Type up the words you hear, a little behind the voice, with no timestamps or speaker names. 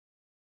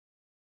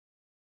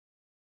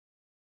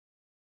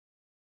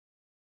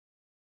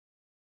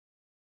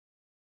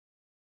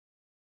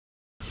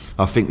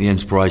I think the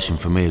inspiration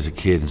for me as a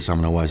kid and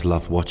someone I always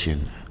loved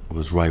watching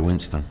was Ray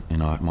Winston. You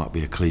know, it might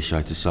be a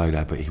cliche to say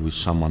that, but he was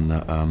someone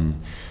that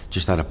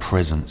just had a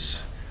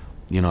presence.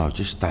 You know,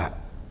 just that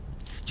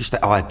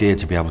idea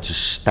to be able to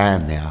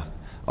stand there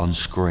on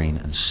screen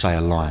and say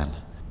a line.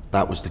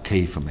 That was the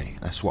key for me.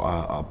 That's what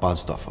I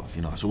buzzed off of.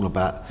 You know, it's all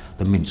about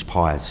the mince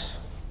pies.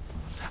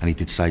 And he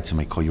did say to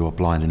me, "Cole, you're a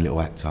blinding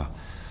little actor."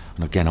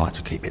 And again, I had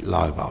to keep it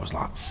low, but I was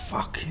like,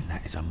 fucking,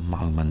 that is a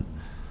moment.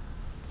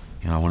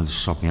 You know, I wanted to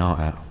sob my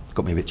heart out.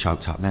 Got me a bit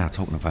choked up now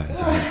talking about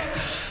it.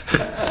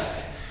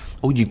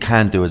 All you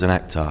can do as an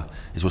actor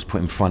is what's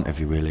put in front of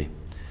you, really.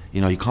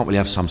 You know, you can't really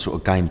have some sort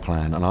of game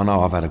plan. And I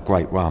know I've had a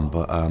great run,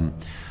 but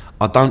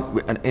I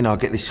don't, you know, I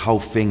get this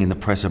whole thing in the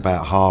press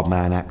about hard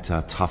man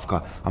actor, tough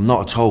guy. I'm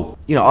not at all.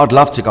 You know, I'd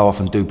love to go off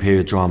and do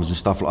period dramas and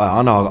stuff like that.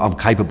 I know I'm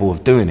capable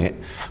of doing it,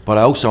 but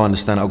I also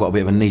understand I've got a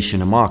bit of a niche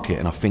in the market,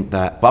 and I think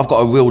that, but I've got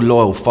a real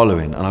loyal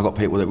following, and I've got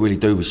people that really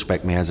do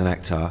respect me as an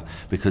actor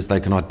because they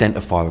can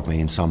identify with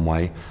me in some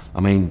way. I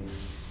mean,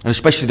 and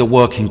especially the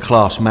working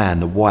class man,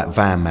 the white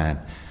van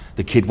man,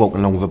 the kid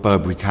walking along with a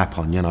Burberry cap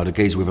on, you know, the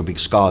geezer with a big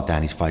scar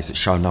down his face that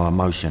show no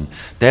emotion.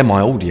 They're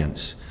my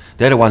audience.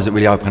 They're the ones that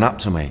really open up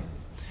to me.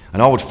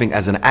 And I would think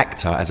as an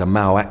actor, as a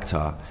male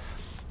actor,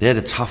 they're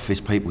the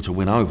toughest people to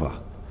win over.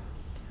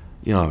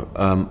 You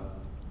know,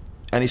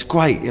 and it's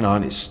great, you know,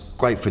 and it's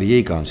great for the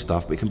ego and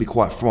stuff, but it can be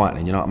quite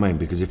frightening, you know what I mean?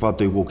 Because if I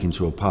do walk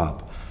into a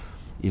pub,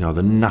 you know,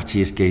 the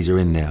nuttiest geezer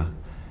in there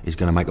is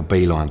going to make a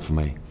beeline for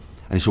me.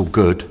 And it's all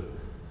good,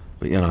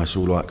 but, you know, it's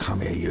all like,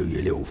 come here,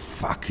 you little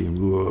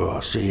fucking, I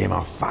see him,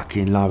 I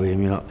fucking love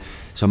him, you know.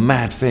 It's a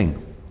mad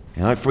thing.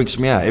 You know, it freaks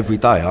me out every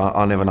day.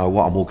 I never know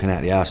what I'm walking out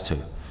of the house to.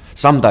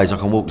 Some days I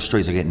can walk the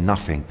streets, I get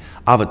nothing.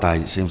 Other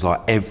days it seems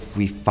like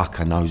every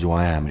fucker knows who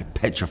I am, and it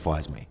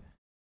petrifies me.